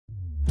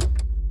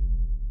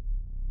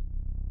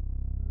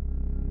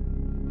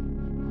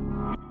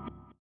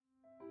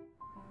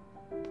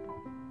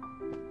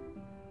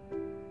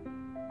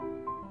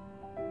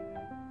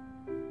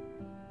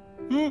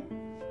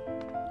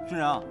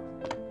人啊，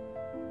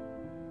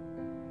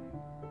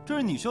这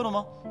是你绣的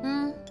吗？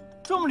嗯，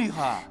这么厉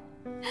害？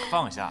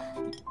放下，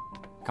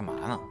干嘛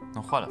呢？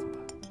弄坏了怎么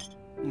办？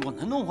我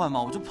能弄坏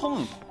吗？我就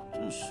碰一碰，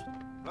真是。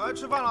来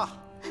吃饭了，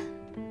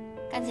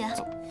赶紧。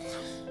走。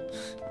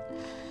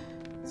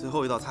最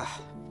后一道菜。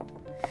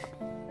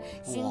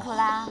辛苦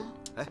啦。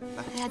哎，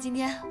来。哎呀，今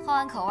天换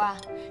换口味，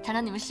尝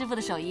尝你们师傅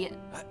的手艺。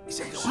哎，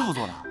先给我。师傅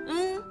做的。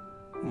嗯。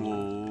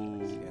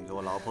哦。先给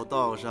我老婆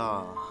倒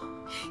上。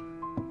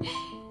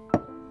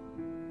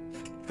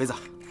杯子。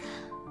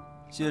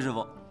谢谢师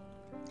傅。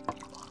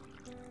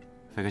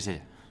飞哥，谢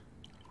谢。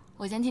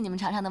我先替你们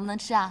尝尝能不能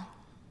吃啊？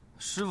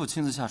师傅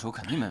亲自下手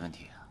肯定没问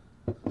题。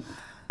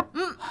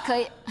嗯，可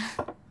以。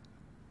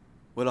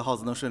为了浩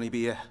子能顺利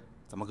毕业，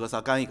咱们哥仨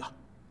干一个。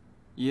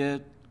也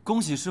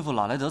恭喜师傅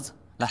老来得子，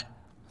来。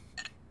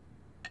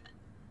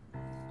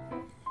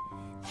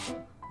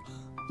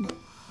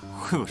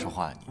会不说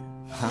话啊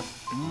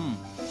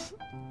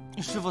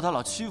你？师傅他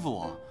老欺负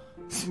我，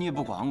你也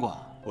不管管。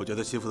我觉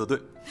得欺负的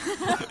对。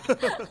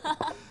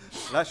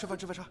来吃饭，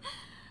吃饭，吃饭。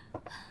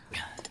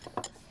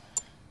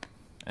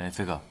哎，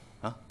飞哥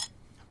啊，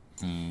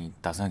你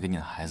打算给你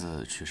的孩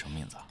子取什么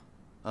名字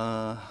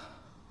啊？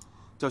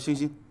叫星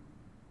星。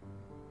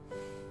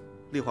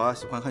丽华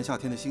喜欢看夏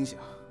天的星星，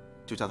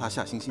就叫她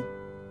夏星星。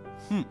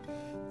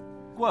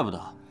怪不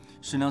得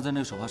师娘在那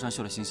个手帕上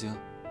绣了星星，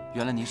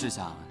原来您是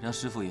想让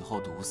师傅以后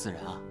睹物思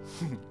人啊？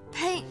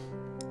呸！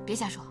别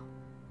瞎说，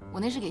我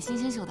那是给星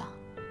星绣的。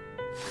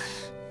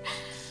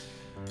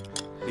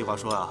丽华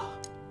说啊，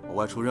我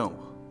外出任务，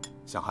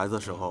想孩子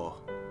的时候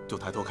就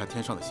抬头看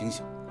天上的星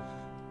星，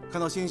看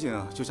到星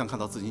星就像看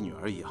到自己女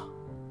儿一样。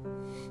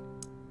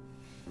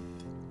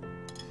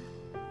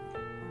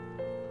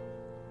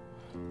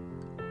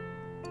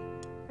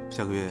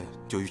下个月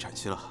就预产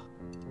期了，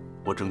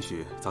我争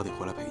取早点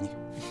回来陪你，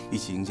一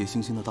起迎接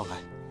星星的到来，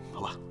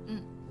好吧？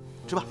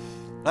吃吧，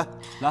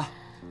来，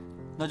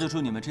那就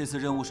祝你们这次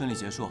任务顺利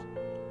结束，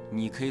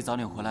你可以早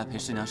点回来陪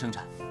师娘生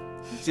产。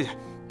谢谢。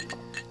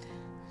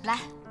来。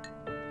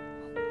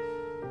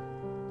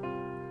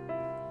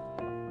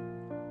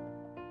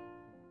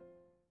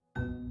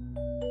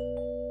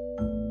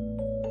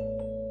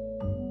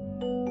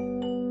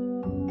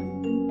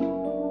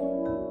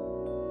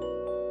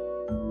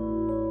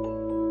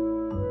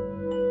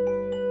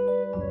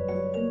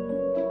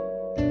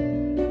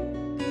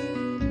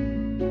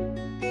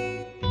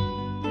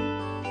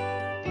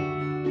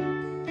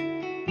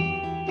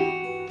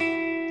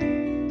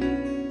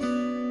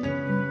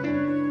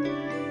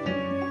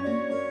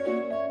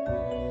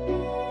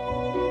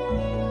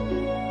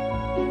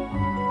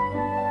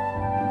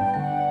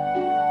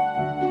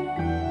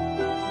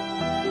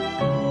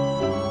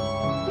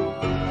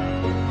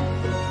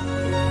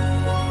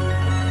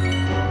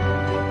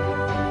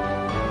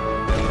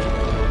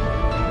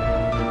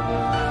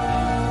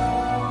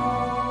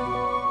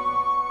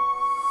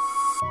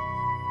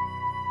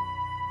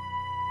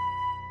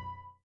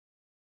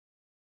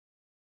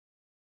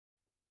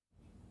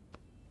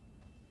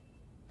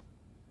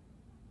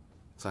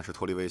暂时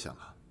脱离危险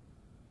了，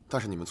但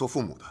是你们做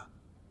父母的，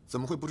怎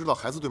么会不知道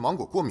孩子对芒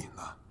果过敏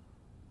呢？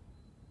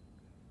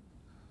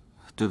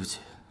对不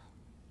起，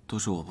都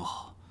是我不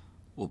好，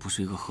我不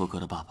是一个合格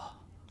的爸爸。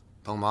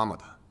当妈妈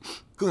的，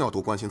更要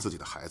多关心自己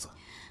的孩子。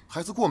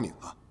孩子过敏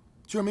了，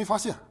居然没发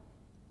现，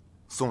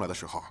送来的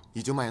时候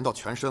已经蔓延到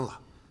全身了，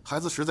孩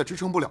子实在支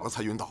撑不了了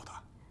才晕倒的。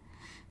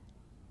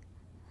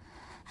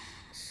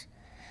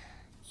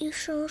医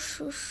生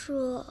叔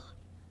叔，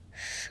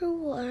是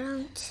我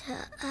让钱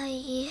阿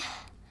姨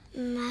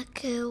买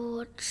给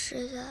我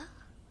吃的。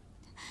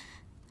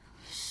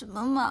什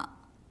么嘛！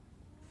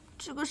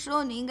这个时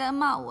候你应该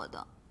骂我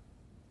的。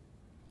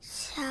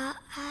小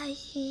阿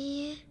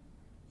姨，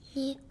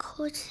你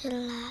哭起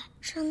来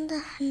真的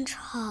很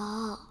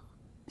吵。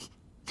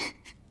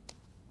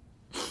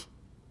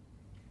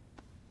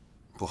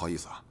不好意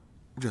思啊，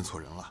认错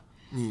人了，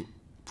你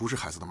不是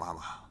孩子的妈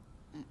妈。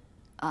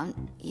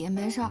也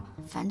没事儿，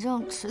反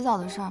正迟早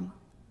的事儿嘛。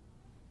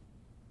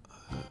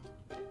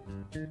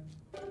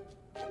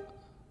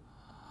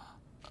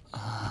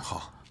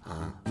好，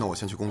那我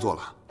先去工作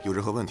了，有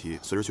任何问题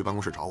随时去办公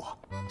室找我。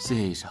谢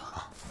谢医生。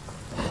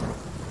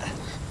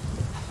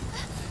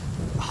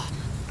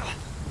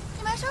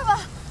你没事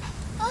吧？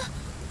啊？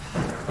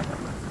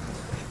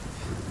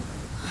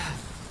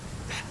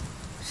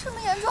这么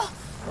严重，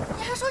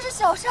你还说是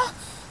小伤？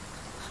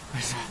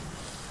没事。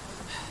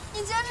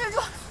你坚持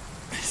住。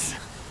没事。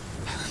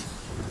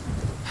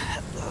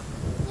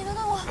你等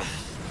等我，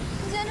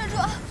你坚持住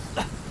啊！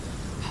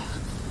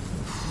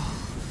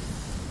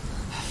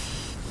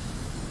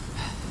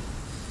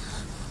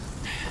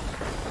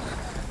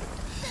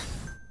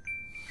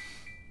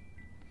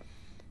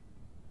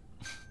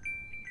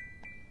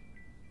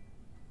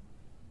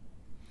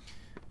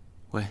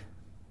喂。喂，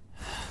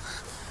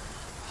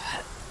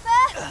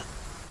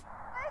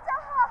江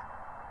浩，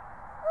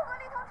哥哥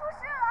立腾出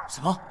事了。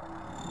什么？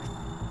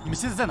你们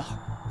现在在哪儿？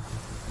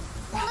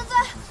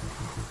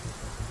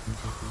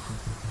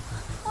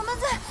我们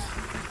在，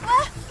喂。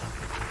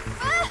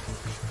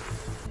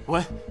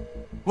喂，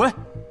喂，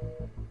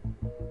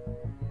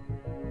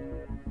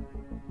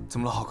怎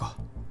么了，浩哥？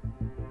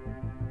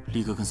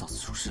力哥跟嫂子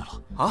出事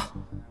了啊！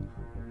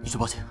你去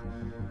报警。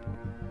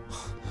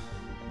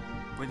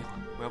喂，你好，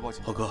我要报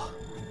警。浩哥，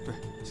对，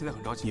现在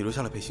很着急。你留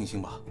下来陪星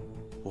星吧，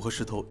我和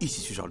石头一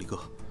起去找力哥。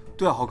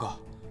对啊，浩哥，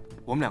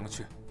我们2个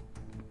去，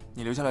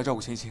你留下来照顾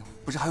星星，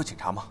不是还有警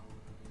察吗？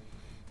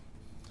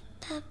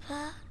爸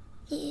爸，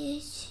你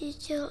去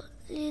救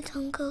立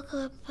腾哥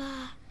哥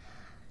吧，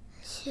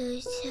小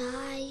乔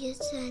阿姨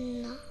在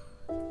呢。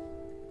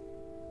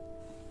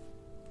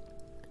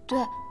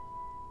对，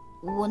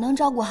我能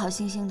照顾好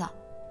星星的，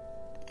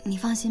你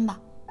放心吧。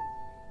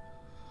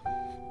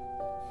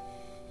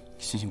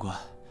星星乖，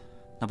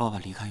那爸爸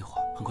离开一会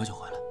儿，很快就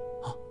回来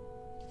啊。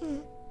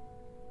嗯。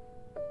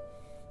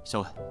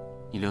小伟，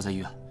你留在医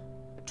院，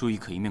注意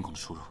可疑面孔的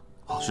出入。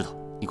好，石头，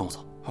你跟我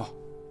走。好，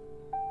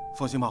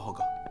放心吧，浩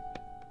哥。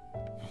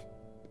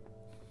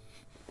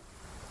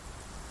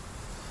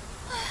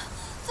哎呀，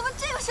怎么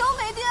这个时候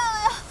没电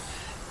了呀？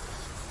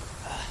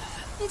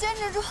你坚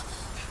持住。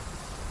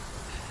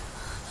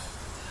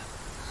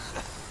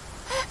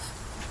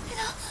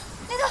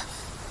立腾，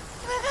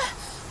你快看！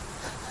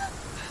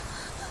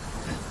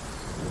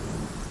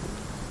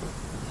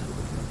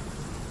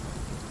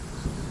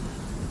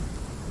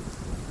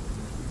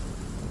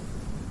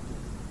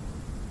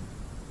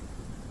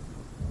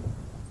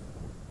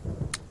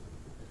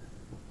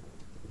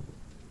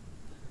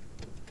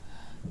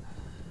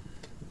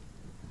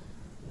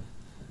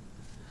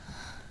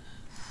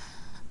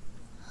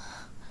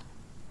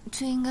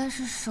这应该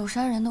是手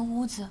杀人的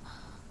屋子，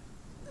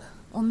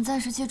我们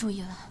暂时借住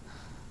一晚。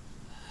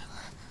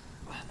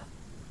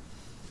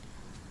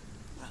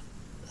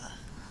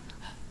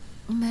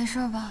你没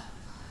事吧？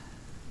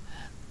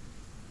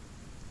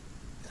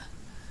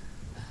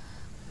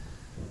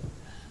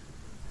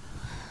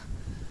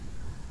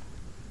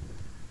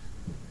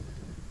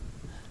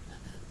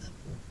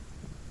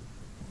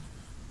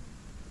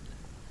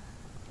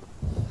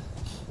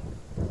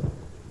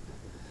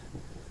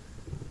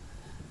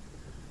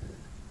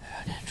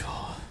年初，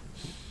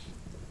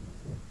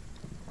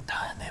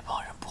他们那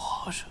帮人不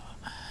好惹，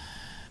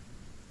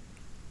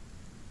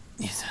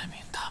你在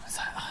明，他们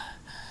在暗。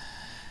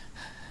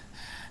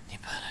你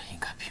本来应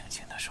该平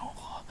静的生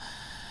活，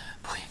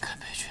不应该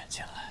被卷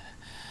进来。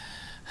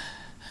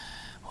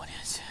5年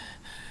前，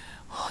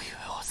我以为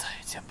我再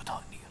也见不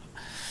到你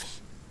了，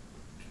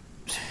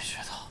谁知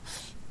道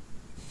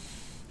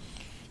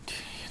天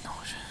意弄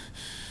人，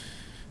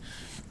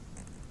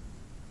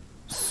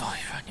所以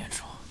阮年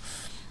初，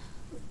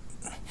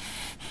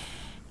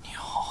你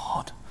要好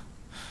好的。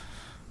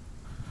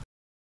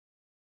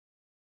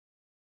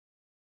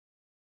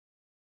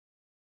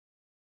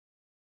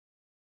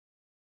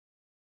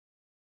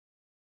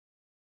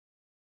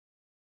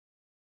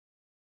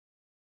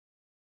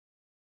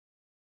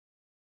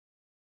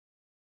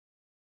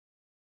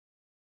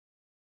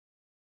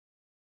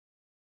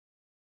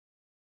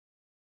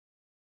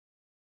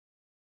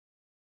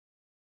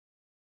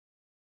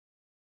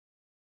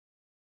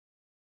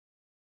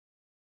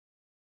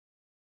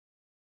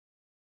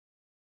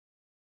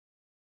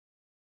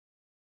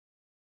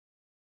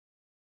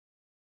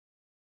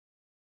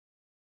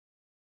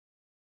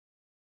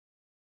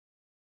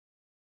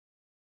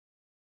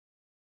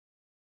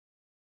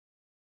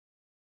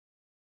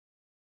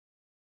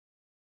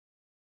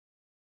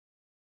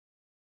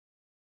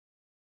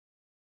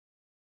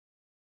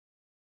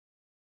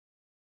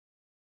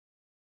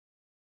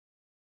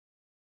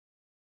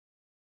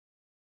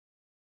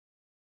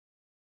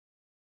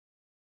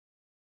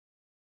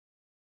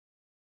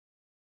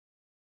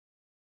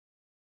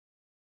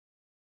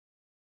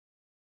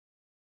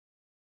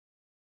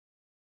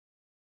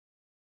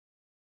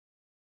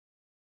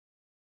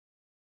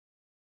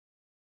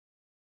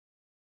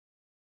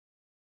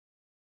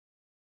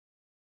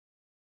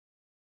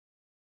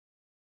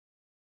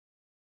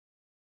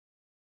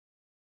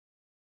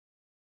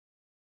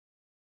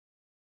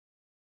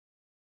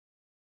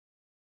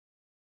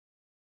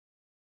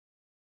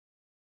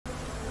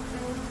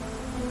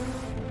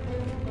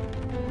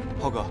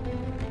浩哥，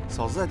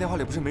嫂子在电话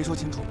里不是没说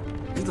清楚吗？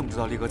你怎么知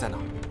道力哥在哪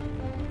儿？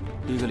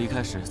力哥离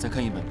开时在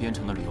看一本编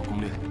成的旅游攻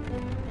略，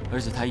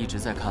而且他一直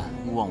在看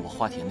勿忘我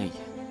花田那页。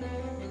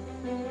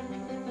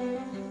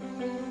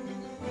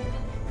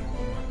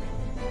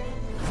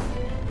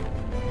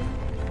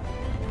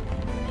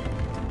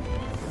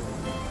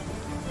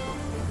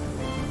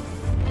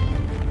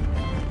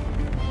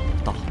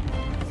到了。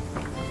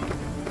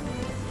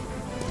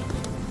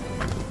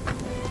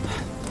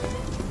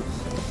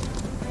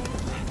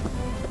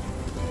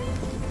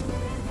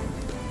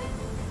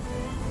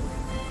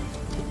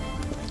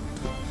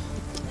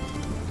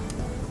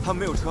他们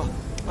没有车，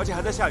而且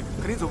还在下雨，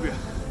肯定走不远。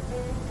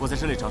我在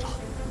这里找找，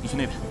你去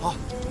那边。好。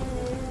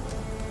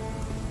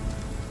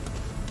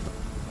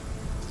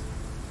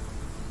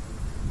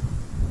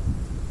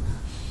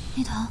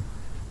立腾，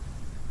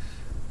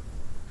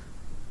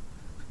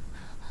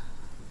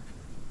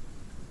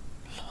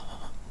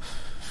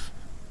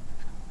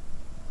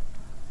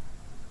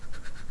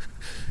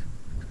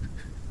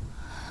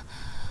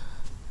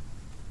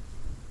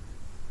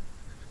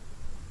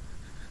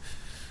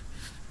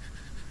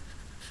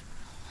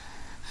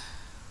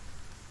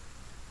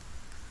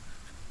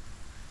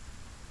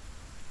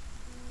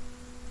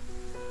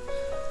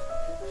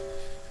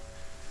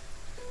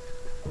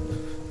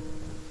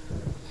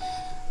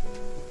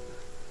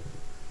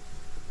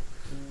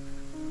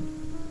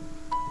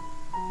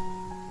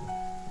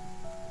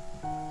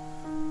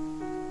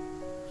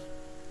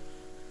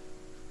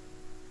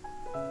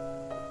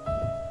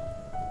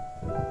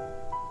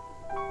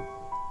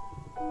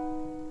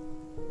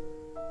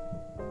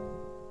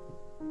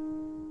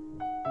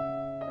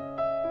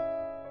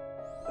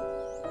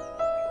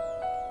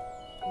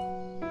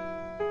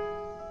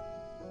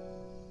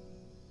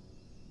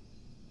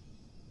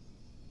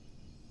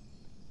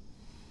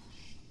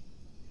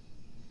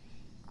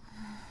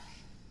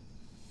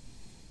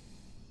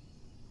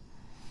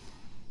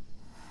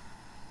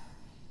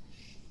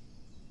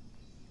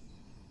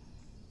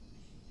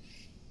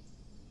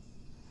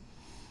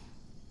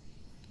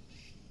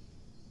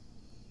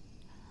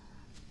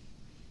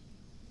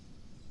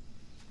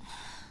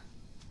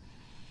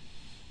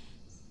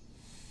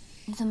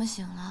你怎么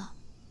醒了？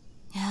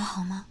你还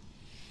好吗？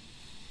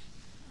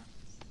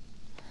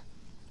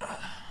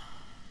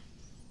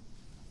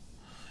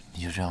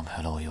你就这样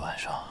陪了我一晚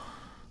上，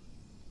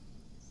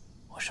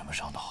我什么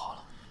伤都好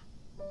了。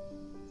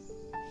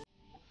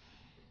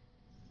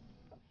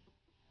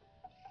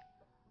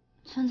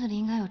村子里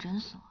应该有诊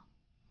所，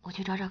我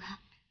去找找看。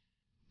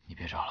你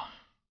别找了，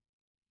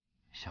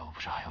下午不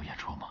是还有演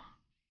出吗？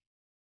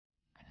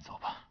赶紧走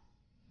吧，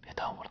别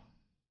耽误了。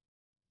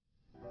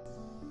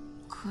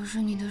可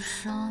是你的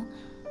伤，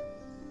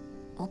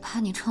我怕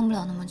你撑不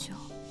了那么久。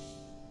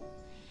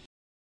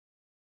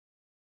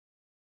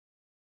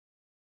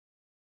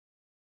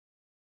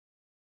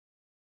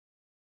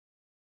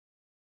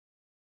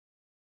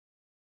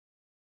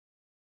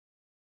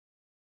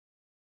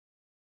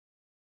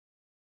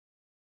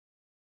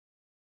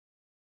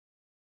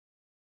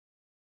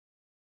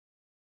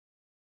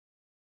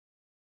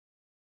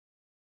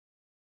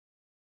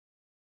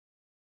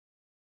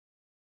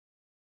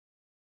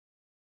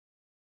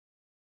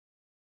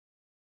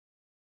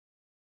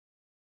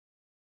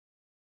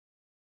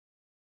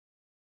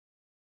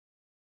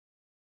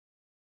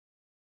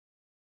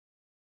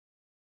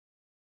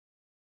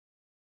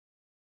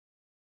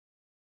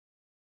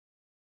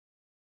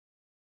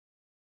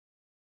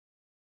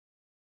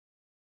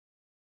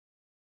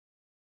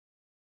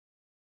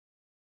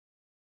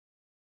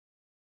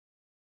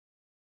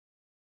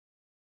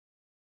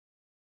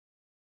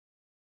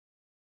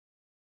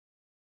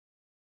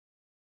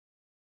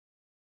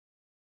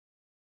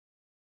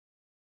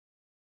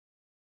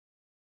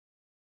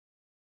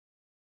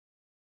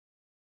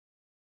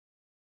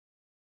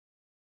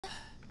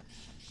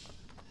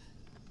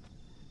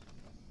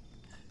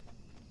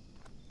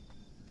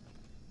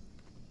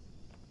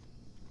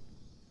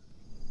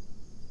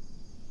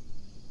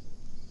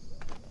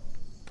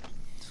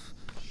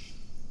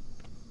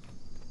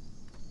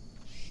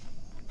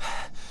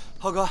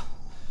浩哥，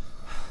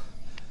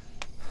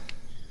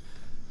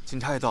警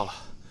察也到了，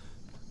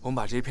我们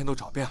把这一片都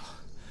找遍了，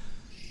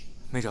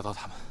没找到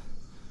他们。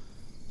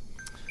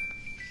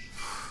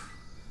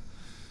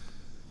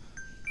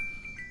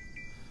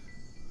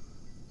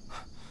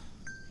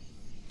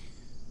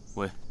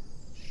喂，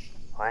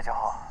喂，江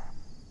浩，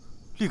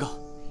力哥，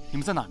你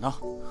们在哪儿呢？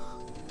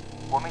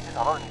我们已经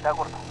找到了你待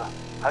过的棚子，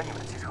还有你们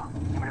的汽车，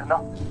你们人呢？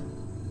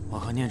我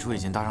和念初已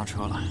经搭上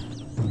车了，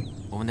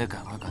我们得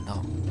赶快赶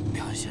到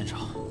表演现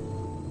场。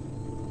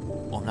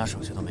我们俩手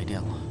机都没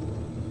电了。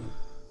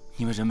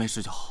你们人没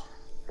事就好。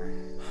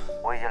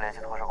我已经联系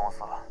拖车公司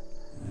了，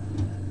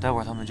待会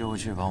儿他们就会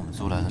去把我们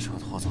租来的车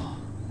拖走。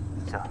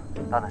行，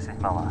那等事情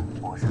办完，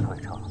我会时刻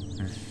与车。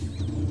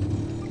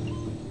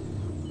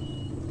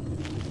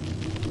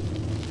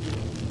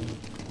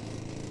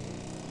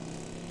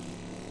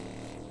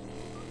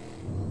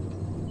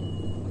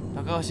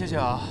大哥，谢谢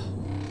啊。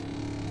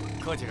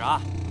客气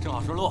啥？正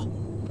好顺路。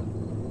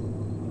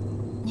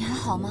你还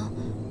好吗？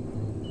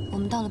我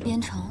们到了边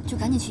城，就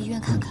赶紧去医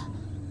院看看。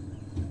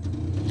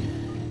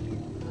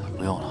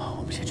不用了，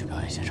我们先去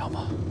表演现场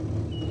吧。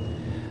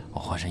我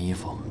换身衣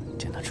服，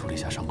简单处理一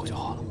下伤口就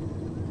好了。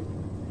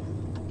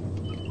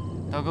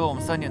大哥，我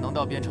们3点能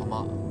到边城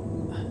吗？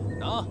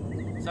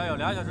能，再有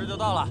2小时就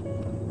到了。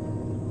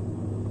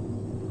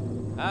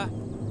哎，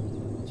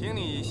听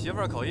你媳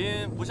妇儿口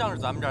音不像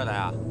是咱们这儿的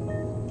呀？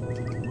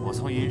我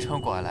从银川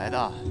拐来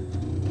的。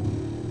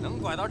能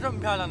拐到这么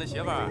漂亮的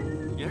媳妇儿，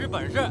也是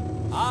本事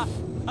啊！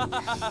哈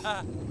哈哈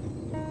哈。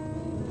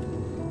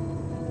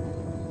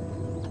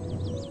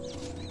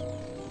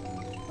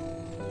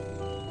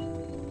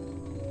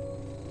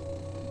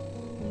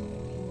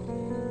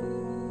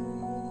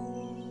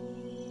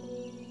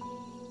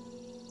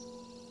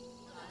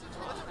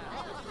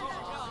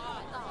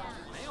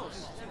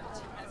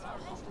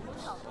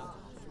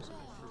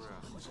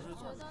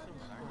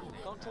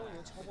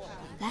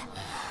来，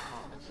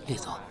烈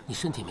总，你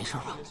身体没事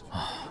吧？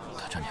啊，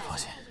团长你放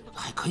心，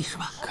还可以是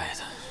吧？可以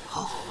的。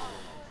好。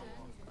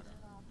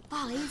不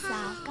好意思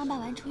啊，刚办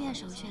完出院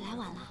手续，来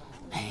晚了。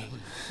哎，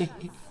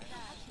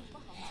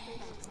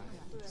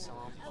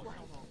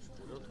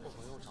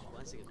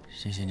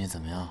欣欣，你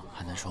怎么样？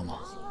还能说吗？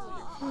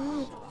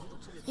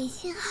微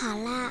信好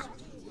啦。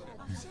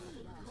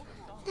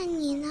那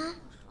你呢？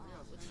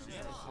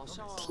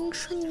听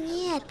说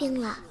你也病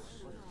了。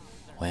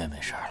我也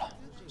没事了。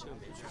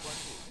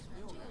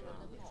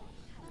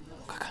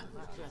快看。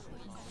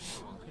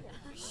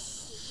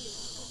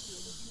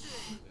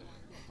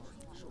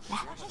来。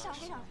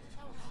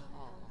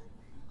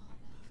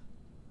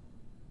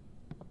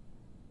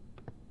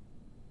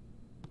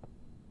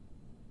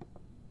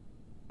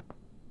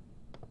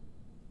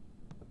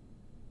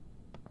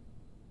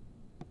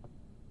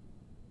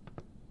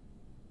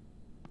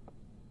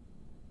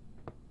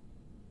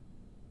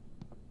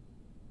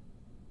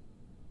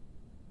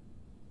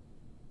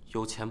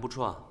有钱不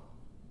赚，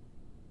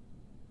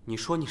你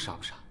说你傻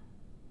不傻？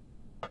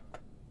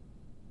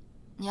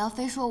你要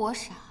非说我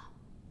傻，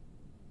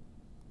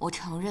我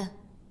承认，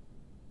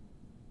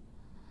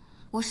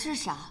我是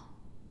傻，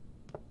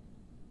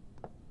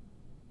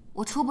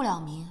我出不了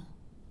名，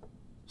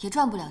也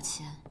赚不了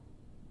钱，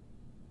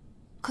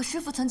可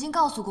师傅曾经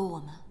告诉过我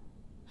们，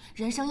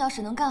人生要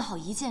是能干好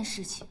一件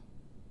事情，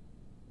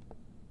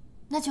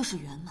那就是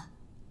圆满。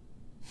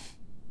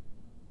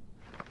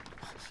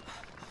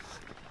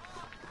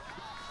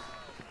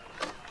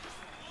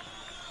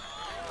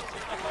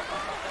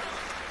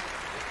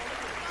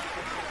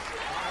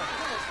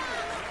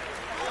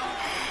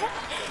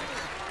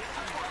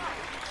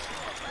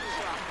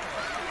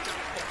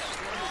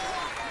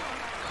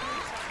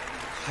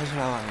还是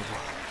来晚了一步。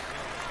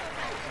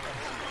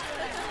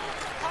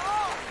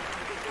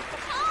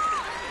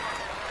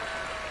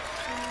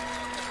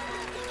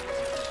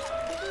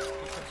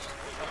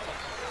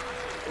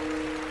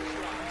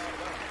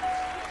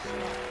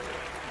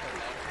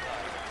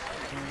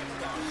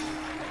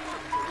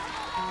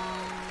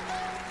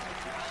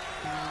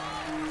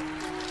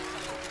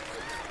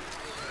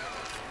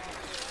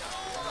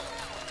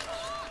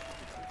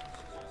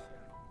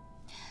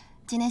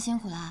今天辛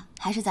苦了，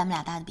还是咱们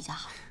俩搭的比较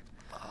好。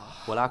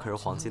我俩可是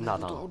黄金搭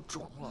档。都要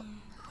肿了，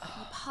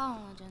我胖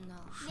了，真的。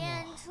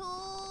念初，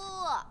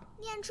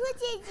念初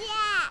姐姐，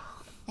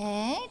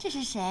哎，这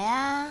是谁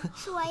啊？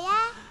是我呀。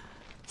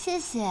谢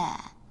谢。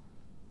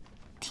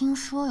听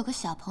说有个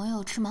小朋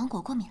友吃芒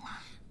果过敏啦？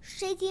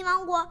谁提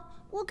芒果，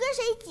我跟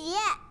谁急。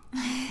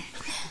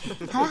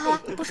好了好了，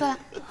不说了。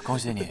恭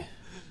喜你，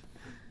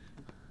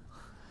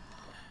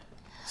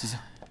谢谢。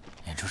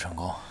演出成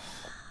功。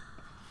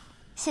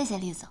谢谢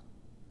厉总。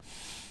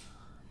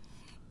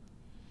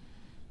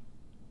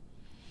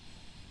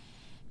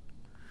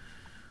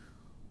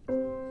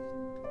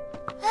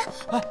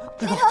哎，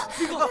立腾，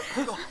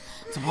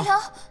怎么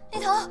了？立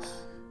腾，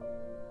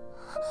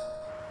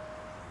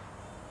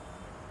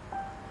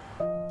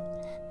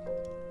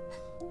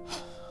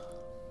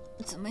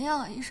怎么样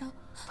啊，医生？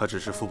他只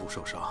是腹部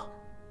受伤，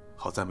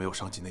好在没有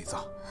伤及内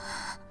脏，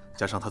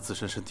加上他自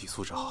身身体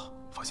素质好，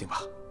放心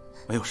吧，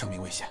没有生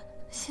命危险。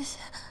谢谢。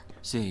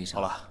谢谢医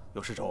生。好了，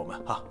有事找我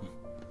们啊。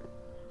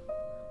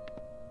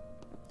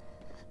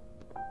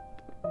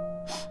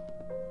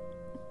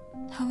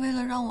他为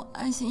了让我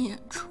安心演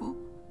出，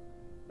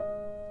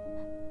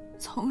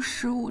从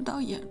失误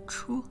到演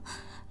出，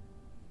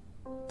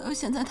到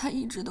现在他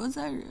一直都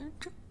在忍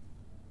着。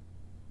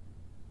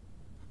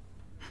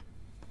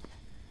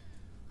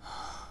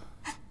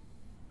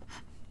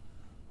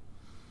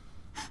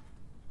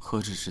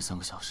何止是3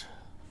个小时，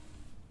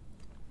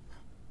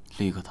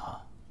立个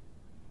他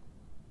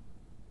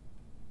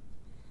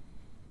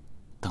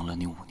等了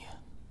你5年。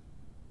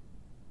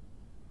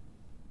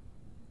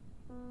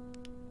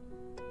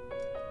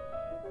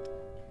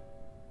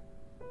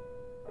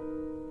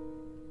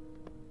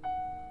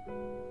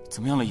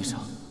怎么样了，医生？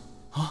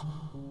啊，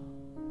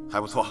还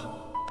不错，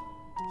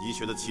医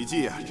学的奇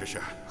迹啊，这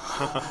是。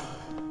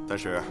但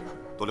是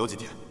多留几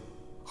天，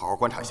好好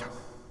观察一下。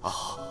啊，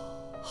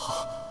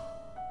好。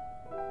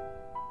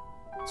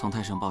从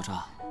泰盛爆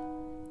炸，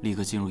立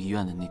刻进入医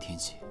院的那天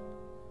起，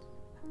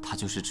他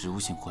就是植物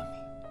性昏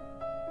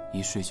迷，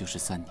一睡就是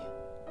3年。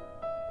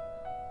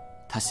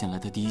他醒来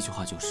的第一句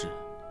话就是：“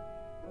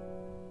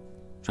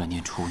阮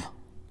念初呢？”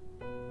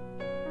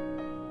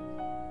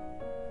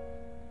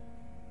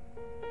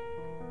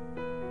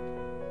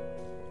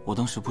我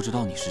当时不知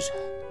道你是谁，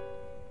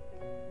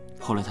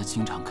后来他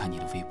经常看你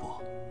的微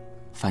博，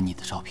翻你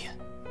的照片。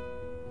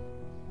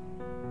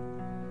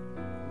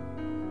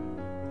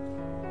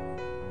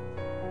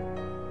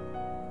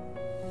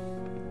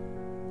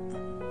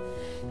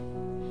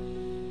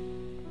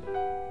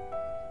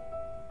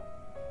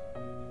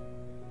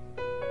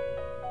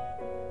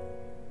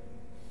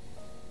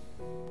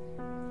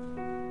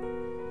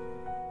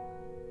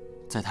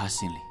在他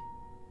心里，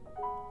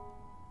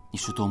你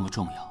是多么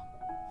重要。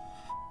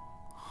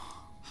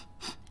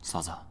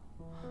嫂子，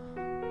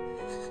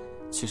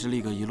其实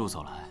力哥一路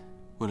走来，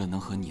为了能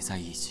和你在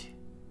一起，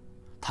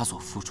他所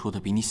付出的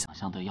比你想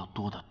象的要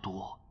多得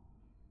多。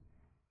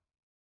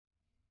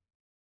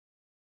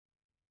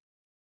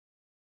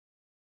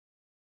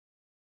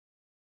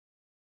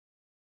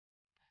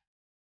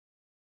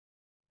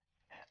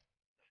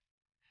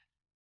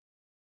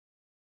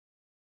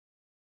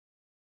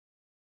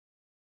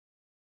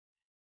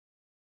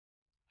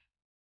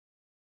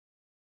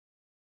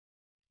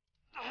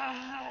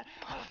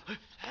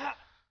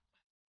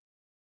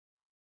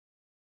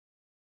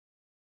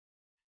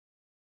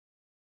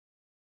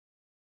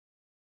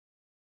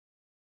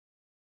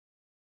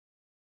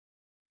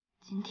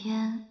今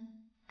天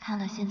看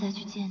了现在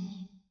去见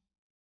你，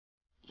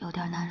有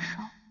点难受。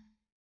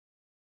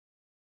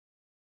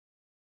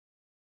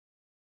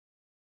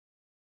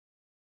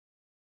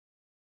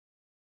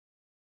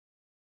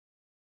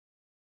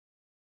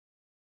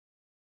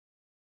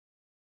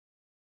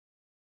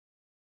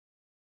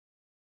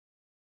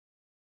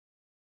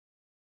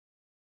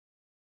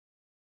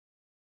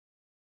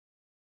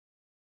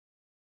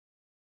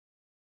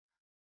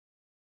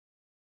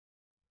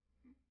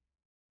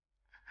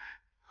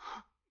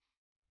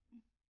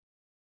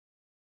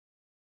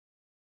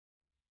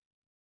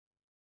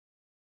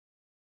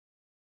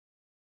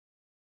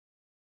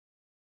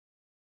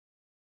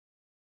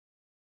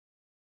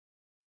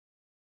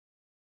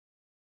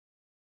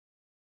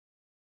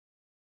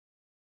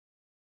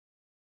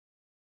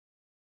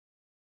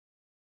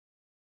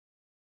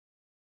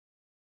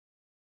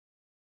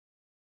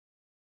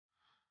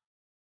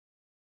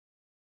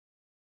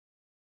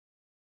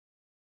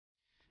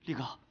力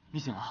哥，你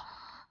醒了。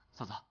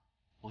嫂子，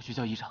我去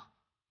叫医生。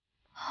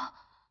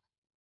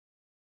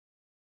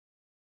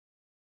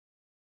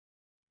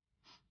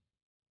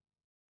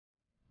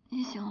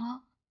你醒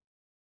了。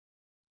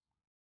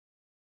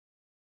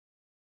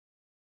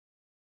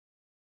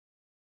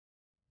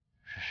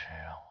是谁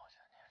让我家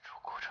念初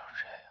哭成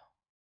这样？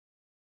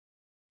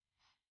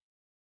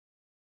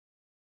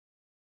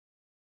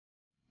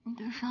你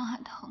的伤还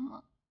疼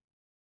吗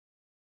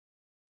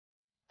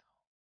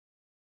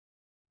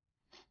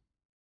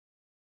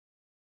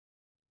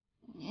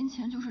？5年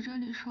前就是这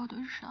里受的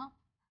伤，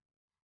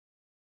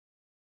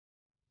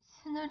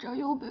现在这儿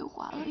又被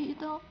划了一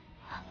刀。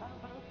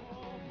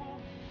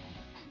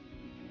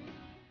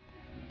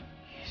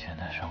以前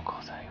的伤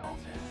口在右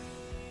边，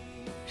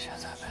现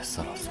在被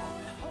撕了左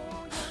边，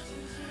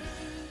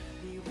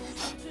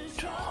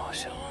真好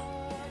像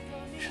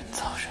人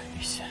造人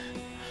鱼线，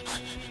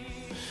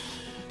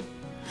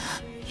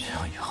这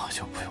样以后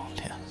就不用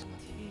练了。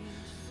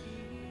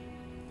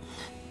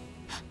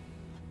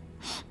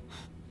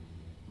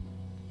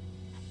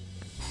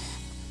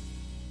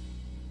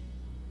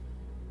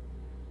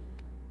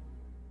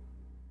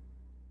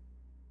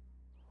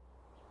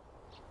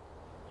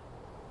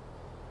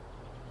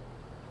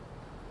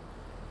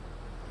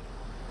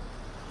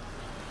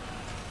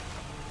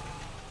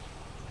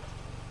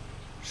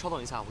稍等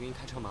一下，我给你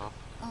开车门啊。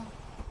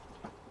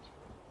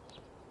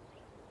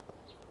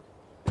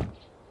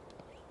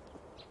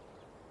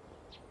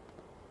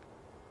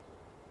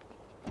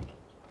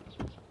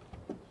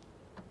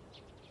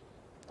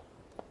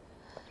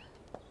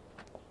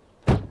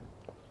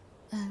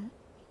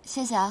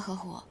谢谢啊，何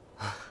虎。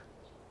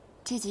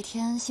这几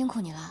天辛苦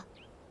你了。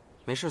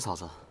没事，嫂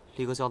子，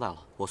力哥交代了，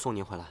我送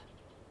您回来。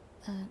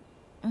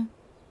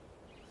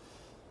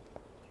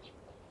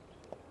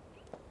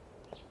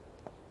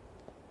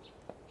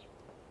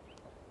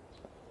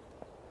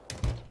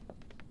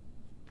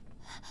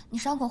你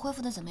伤口恢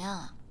复的怎么样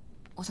啊？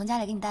我从家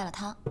里给你带了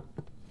汤。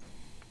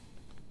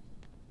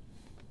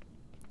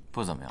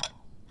不怎么样。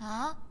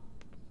啊？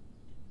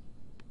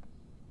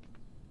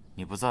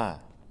你不在，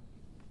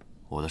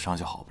我的伤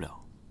就好不了。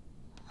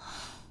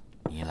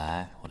你一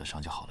来，我的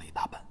伤就好了一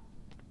大半。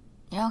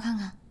你让我看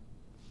看，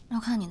让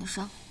我看看你的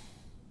伤。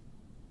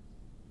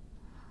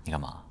你干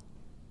嘛？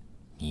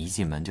你一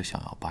进门就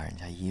想要扒人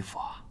家衣服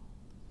啊？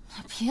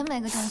别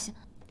没个正形。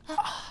哎，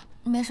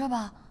你没事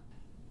吧？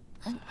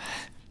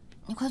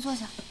你快坐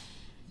下。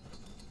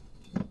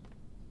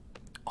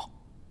哦。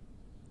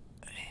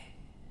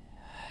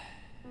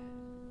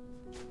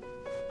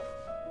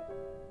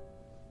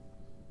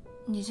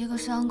你这个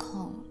伤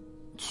口，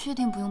确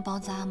定不用包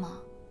扎吗？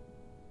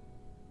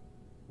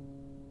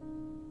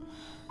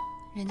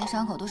人家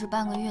伤口都是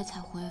半个月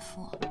才恢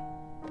复，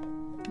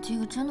你这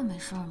个真的没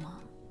事吗？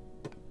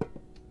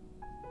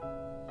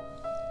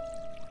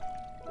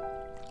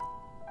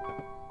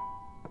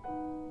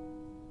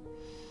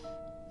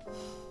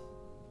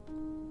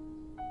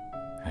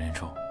阮念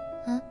初，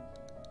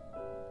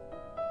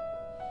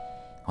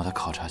我的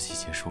考察期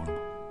结束了吗？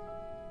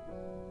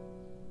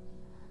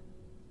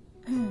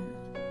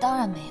当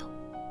然没有。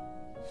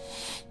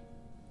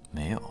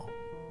没有。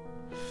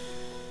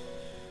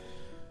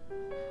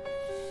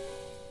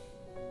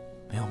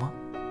没有吗？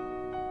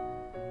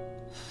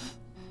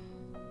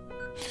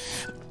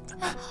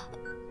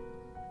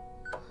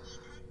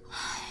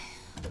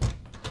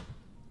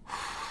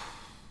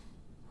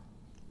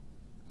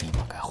密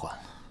码该换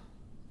了。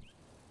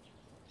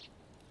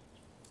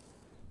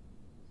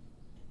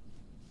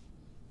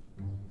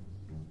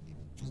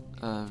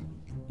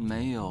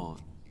没有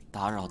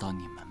打扰到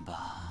你们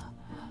吧？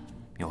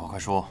有话快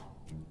说。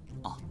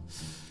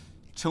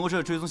陈国志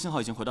的追踪信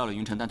号已经回到了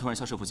云城，但突然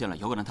消失不见了。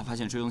有可能他发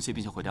现追踪器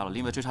并且毁掉了。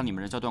另外，追查你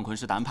们人叫段坤，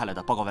是达恩派来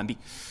的。报告完毕。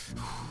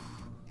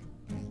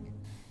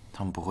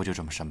他们不会就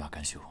这么善罢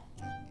甘休，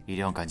一定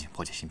要赶紧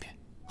破解芯片。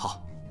好。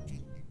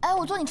哎，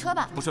我坐你车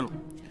吧。不顺路。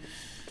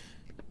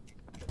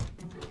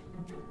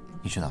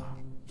你去哪儿？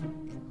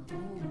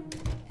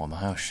我们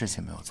还有事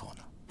情没有做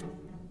呢。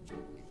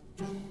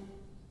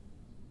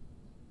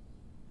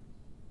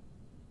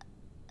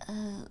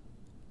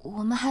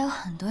我们还有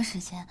很多时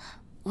间，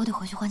我得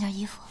回去换件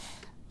衣服。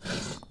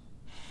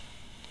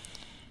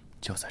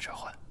就在这儿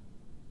换。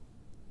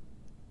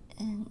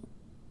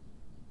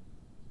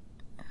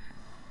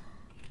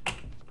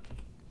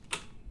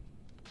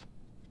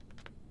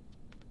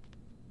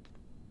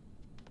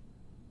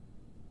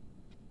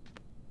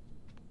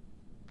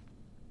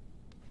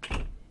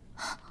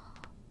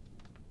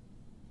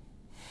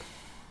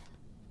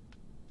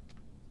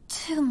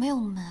这个没有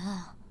门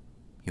啊。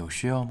有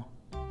需要吗？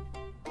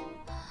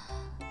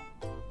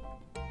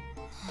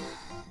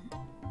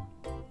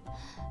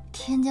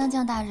天将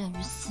降大任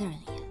于斯人也，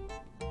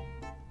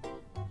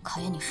考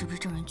验你是不是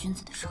正人君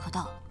子的时刻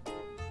到了，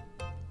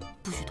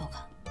不许偷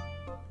看。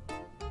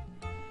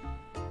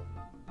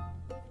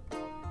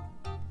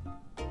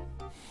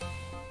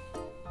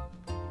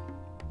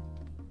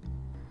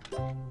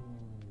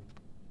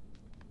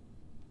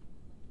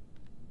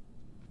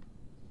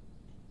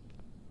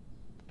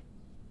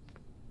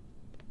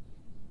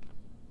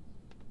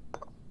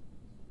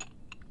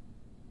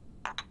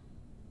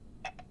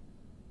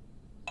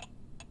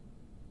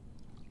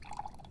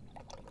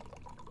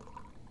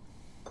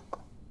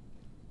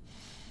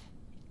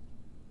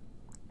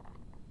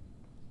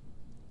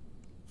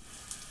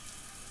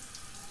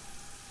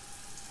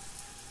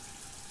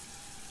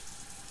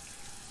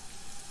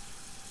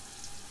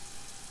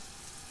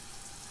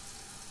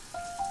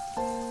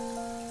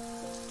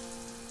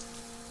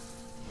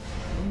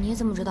你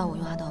怎么知道我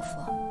用阿道夫？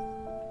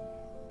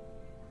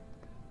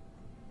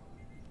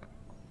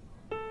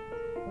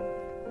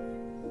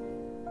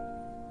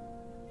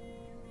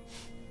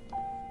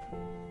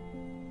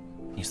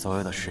你所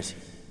有的事情，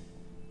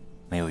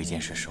没有一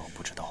件事是我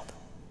不知道的。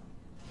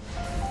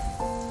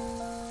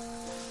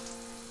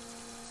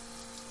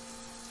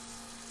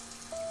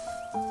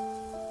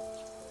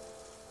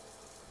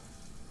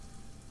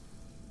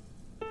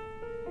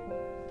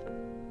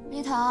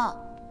立腾，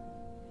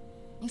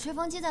你吹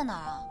风机在哪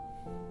儿啊？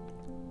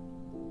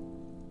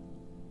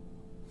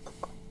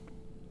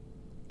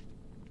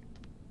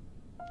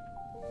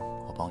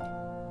我帮你。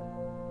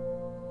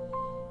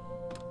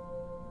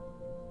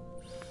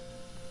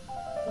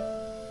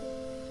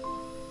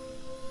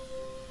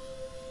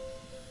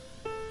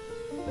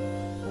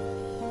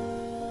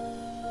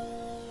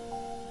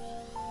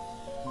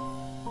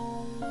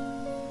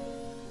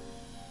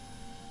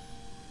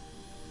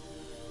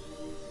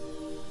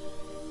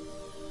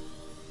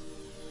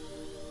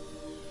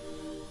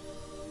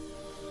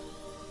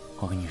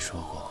我跟你说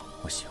过，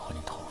我喜欢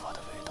你头发的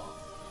味道，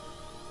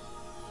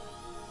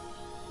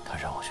它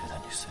让我觉得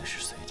你随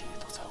时随地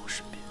都在我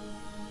身边。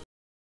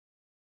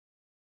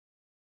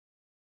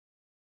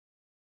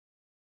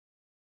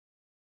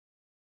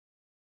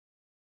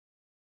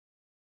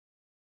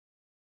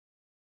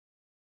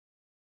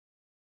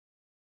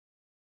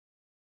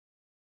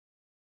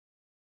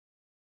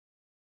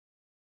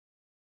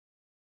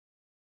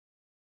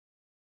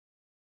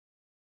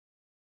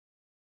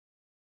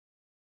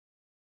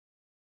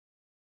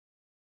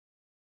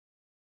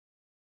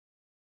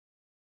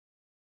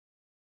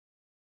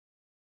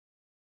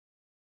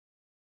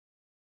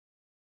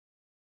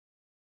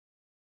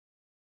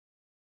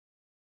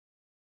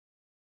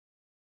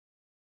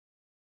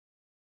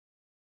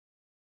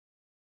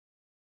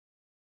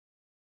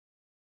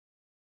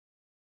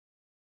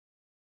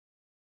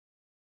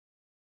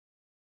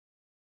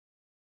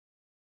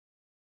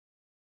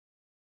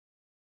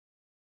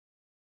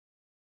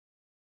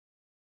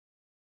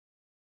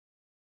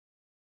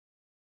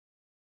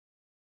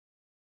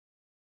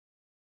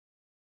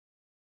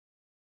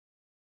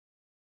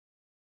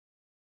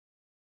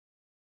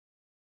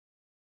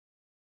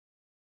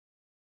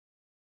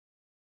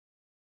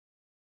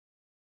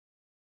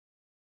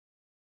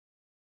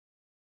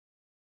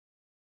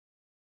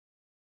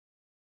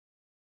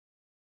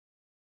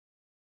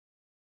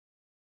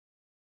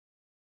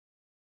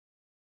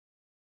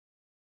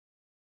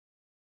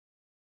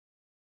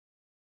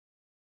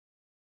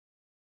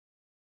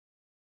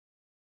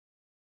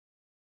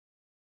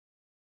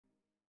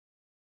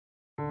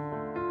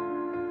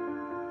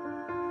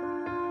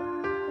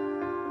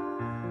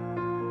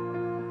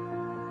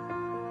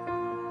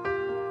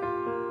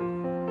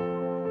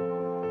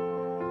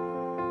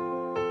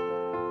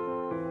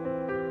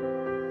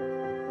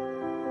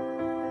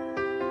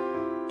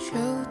秋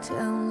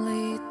天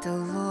里的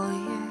落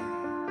叶，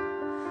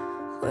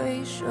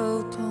挥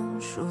手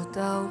同树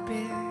道别。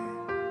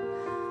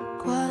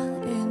关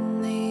于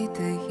你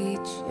的一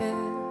切，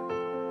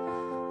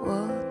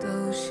我都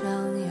想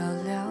要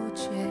了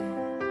解。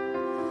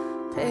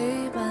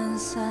陪伴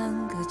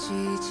3个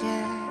季节，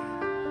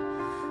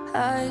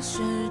还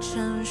是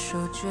承受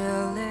决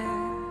裂。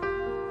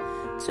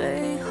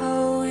最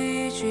后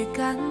一句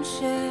感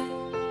谢，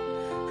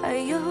还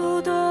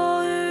有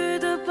多余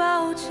的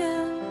抱歉。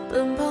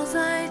奔跑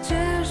在街